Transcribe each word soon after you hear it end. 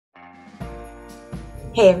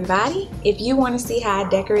Hey everybody, if you want to see how I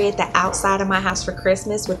decorate the outside of my house for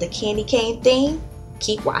Christmas with the candy cane theme,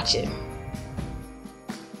 keep watching.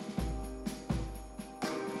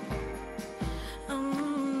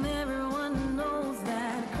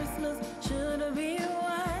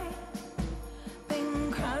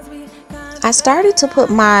 I started to put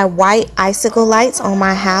my white icicle lights on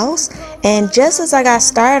my house, and just as I got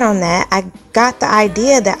started on that, I got the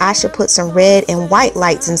idea that I should put some red and white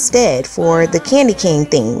lights instead for the candy cane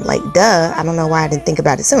theme. Like, duh, I don't know why I didn't think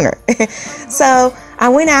about it sooner. So I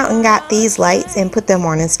went out and got these lights and put them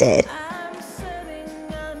on instead.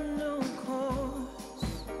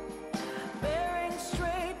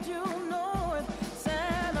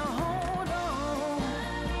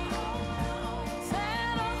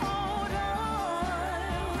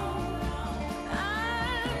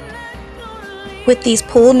 With these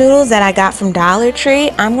pool noodles that I got from Dollar Tree,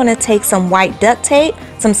 I'm going to take some white duct tape,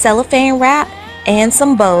 some cellophane wrap, and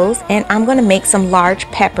some bows, and I'm going to make some large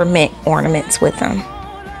peppermint ornaments with them.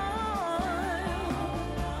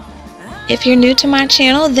 If you're new to my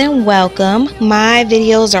channel, then welcome. My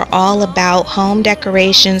videos are all about home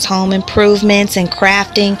decorations, home improvements, and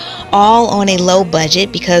crafting, all on a low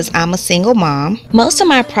budget because I'm a single mom. Most of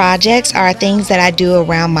my projects are things that I do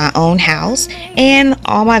around my own house, and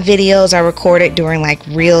all my videos are recorded during like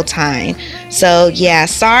real time. So yeah,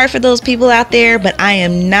 sorry for those people out there, but I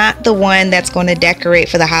am not the one that's going to decorate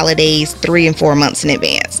for the holidays 3 and 4 months in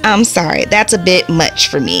advance. I'm sorry, that's a bit much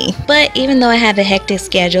for me. But even though I have a hectic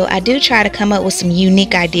schedule, I do try to come up with some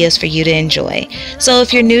unique ideas for you to enjoy. So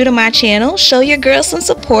if you're new to my channel, show your girl some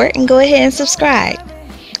support and go ahead and subscribe.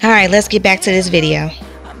 Alright, let's get back to this video.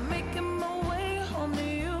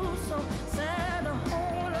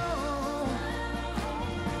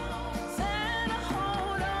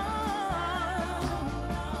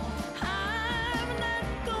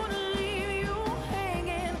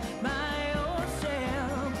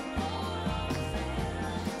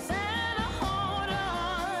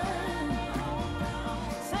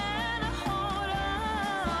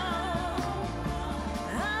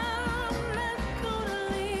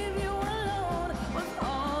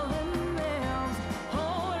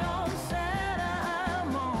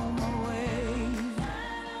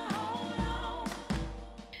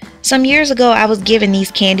 Some years ago, I was given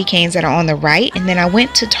these candy canes that are on the right, and then I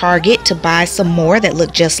went to Target to buy some more that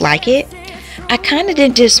looked just like it. I kind of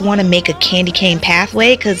didn't just want to make a candy cane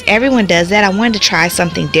pathway because everyone does that. I wanted to try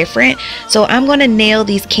something different. So I'm going to nail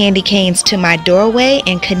these candy canes to my doorway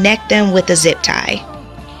and connect them with a zip tie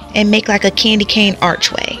and make like a candy cane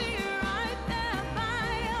archway.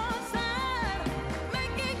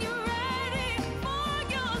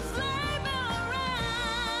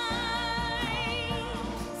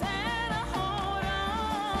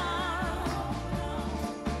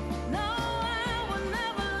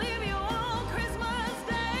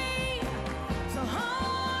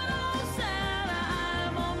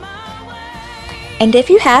 And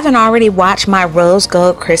if you haven't already watched my rose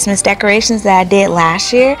gold Christmas decorations that I did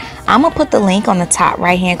last year, I'm going to put the link on the top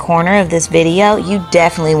right hand corner of this video. You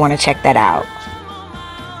definitely want to check that out.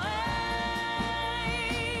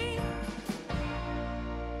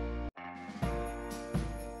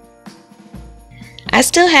 I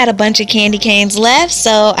still had a bunch of candy canes left,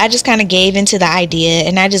 so I just kind of gave into the idea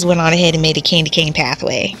and I just went on ahead and made a candy cane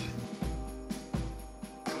pathway.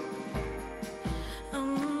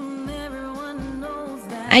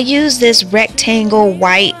 I use this rectangle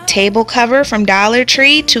white table cover from Dollar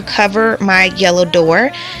Tree to cover my yellow door.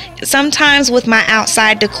 Sometimes with my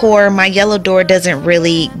outside decor, my yellow door doesn't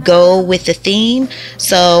really go with the theme.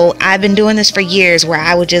 So I've been doing this for years where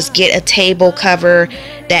I would just get a table cover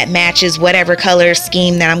that matches whatever color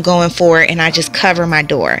scheme that I'm going for, and I just cover my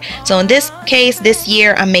door. So in this case, this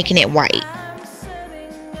year, I'm making it white.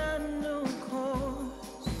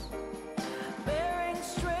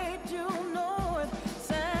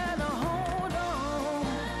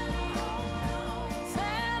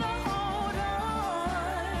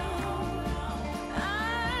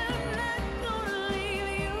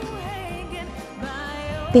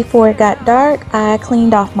 Before it got dark, I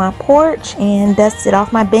cleaned off my porch and dusted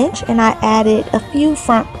off my bench, and I added a few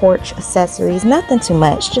front porch accessories, nothing too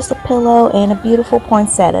much, just a pillow and a beautiful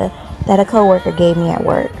poinsettia that a coworker gave me at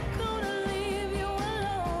work.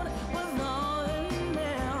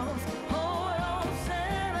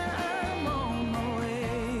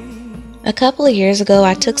 A couple of years ago,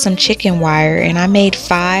 I took some chicken wire and I made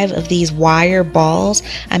 5 of these wire balls.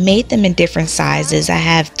 I made them in different sizes. I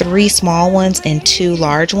have 3 small ones and 2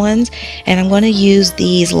 large ones, and I'm going to use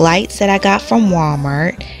these lights that I got from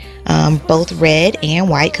Walmart, both red and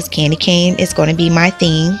white because candy cane is going to be my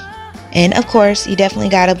theme. And of course, you definitely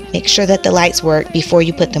got to make sure that the lights work before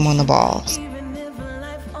you put them on the balls.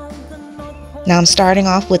 Now I'm starting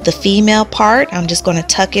off with the female part. I'm just going to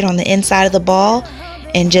tuck it on the inside of the ball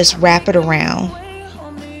and just wrap it around.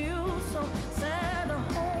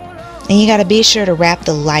 And you got to be sure to wrap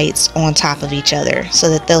the lights on top of each other so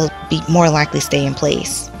that they'll be more likely stay in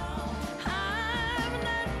place.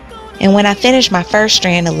 And when I finished my first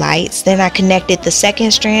strand of lights, then I connected the second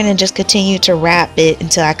strand and just continued to wrap it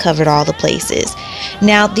until I covered all the places.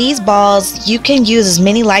 Now these balls, you can use as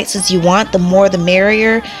many lights as you want, the more the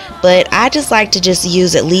merrier, but I just like to just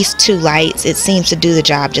use at least 2 lights. It seems to do the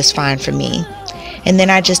job just fine for me. And then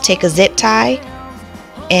I just take a zip tie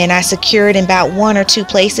and I secure it in about 1 or 2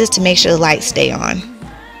 places to make sure the lights stay on.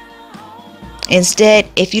 Instead,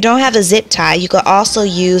 if you don't have a zip tie, you could also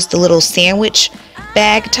use the little sandwich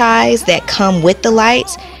bag ties that come with the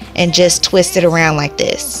lights and just twist it around like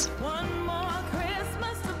this.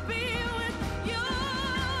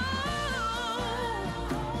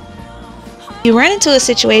 You run into a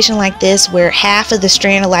situation like this where half of the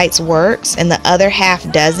strand of lights works and the other half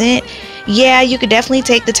doesn't. Yeah, you could definitely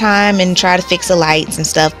take the time and try to fix the lights and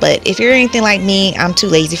stuff, but if you're anything like me, I'm too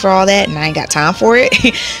lazy for all that and I ain't got time for it.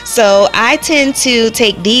 So I tend to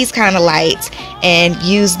take these kind of lights and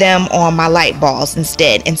use them on my light balls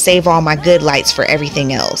instead and save all my good lights for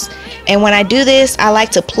everything else. And when I do this, I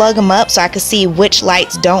like to plug them up so I can see which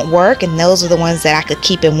lights don't work, and those are the ones that I could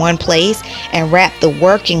keep in one place and wrap the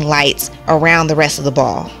working lights around the rest of the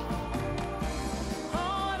ball.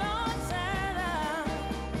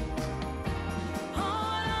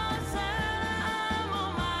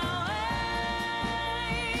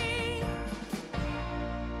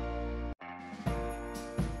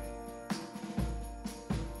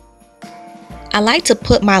 I like to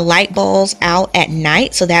put my light balls out at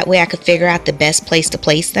night so that way I could figure out the best place to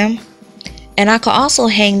place them. And I could also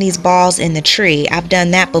hang these balls in the tree. I've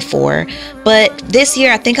done that before, but this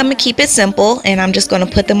year I think I'm gonna keep it simple and I'm just gonna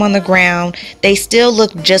put them on the ground. They still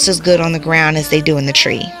look just as good on the ground as they do in the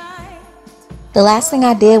tree. The last thing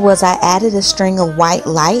I did was I added a string of white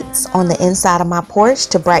lights on the inside of my porch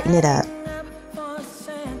to brighten it up.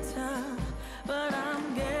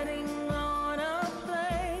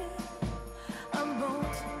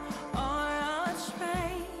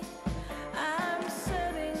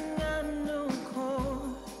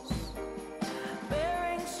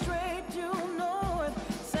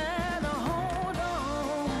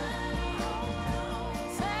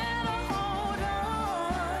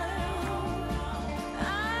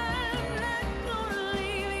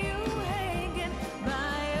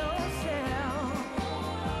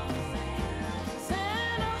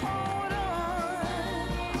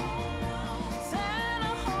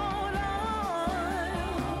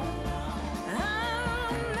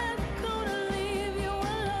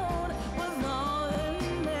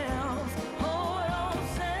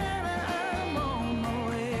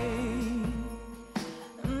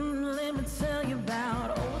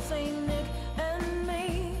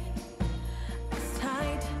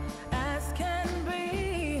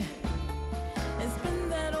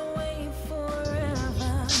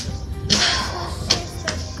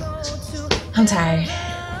 I'm tired.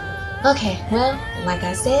 Okay, well, like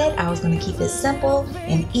I said, I was going to keep it simple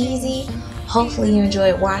and easy. Hopefully you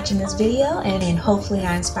enjoyed watching this video, and hopefully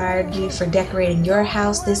I inspired you for decorating your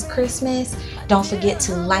house this Christmas. Don't forget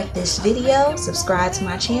to like this video, subscribe to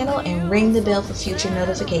my channel, and ring the bell for future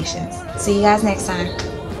notifications. See you guys next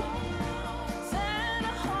time.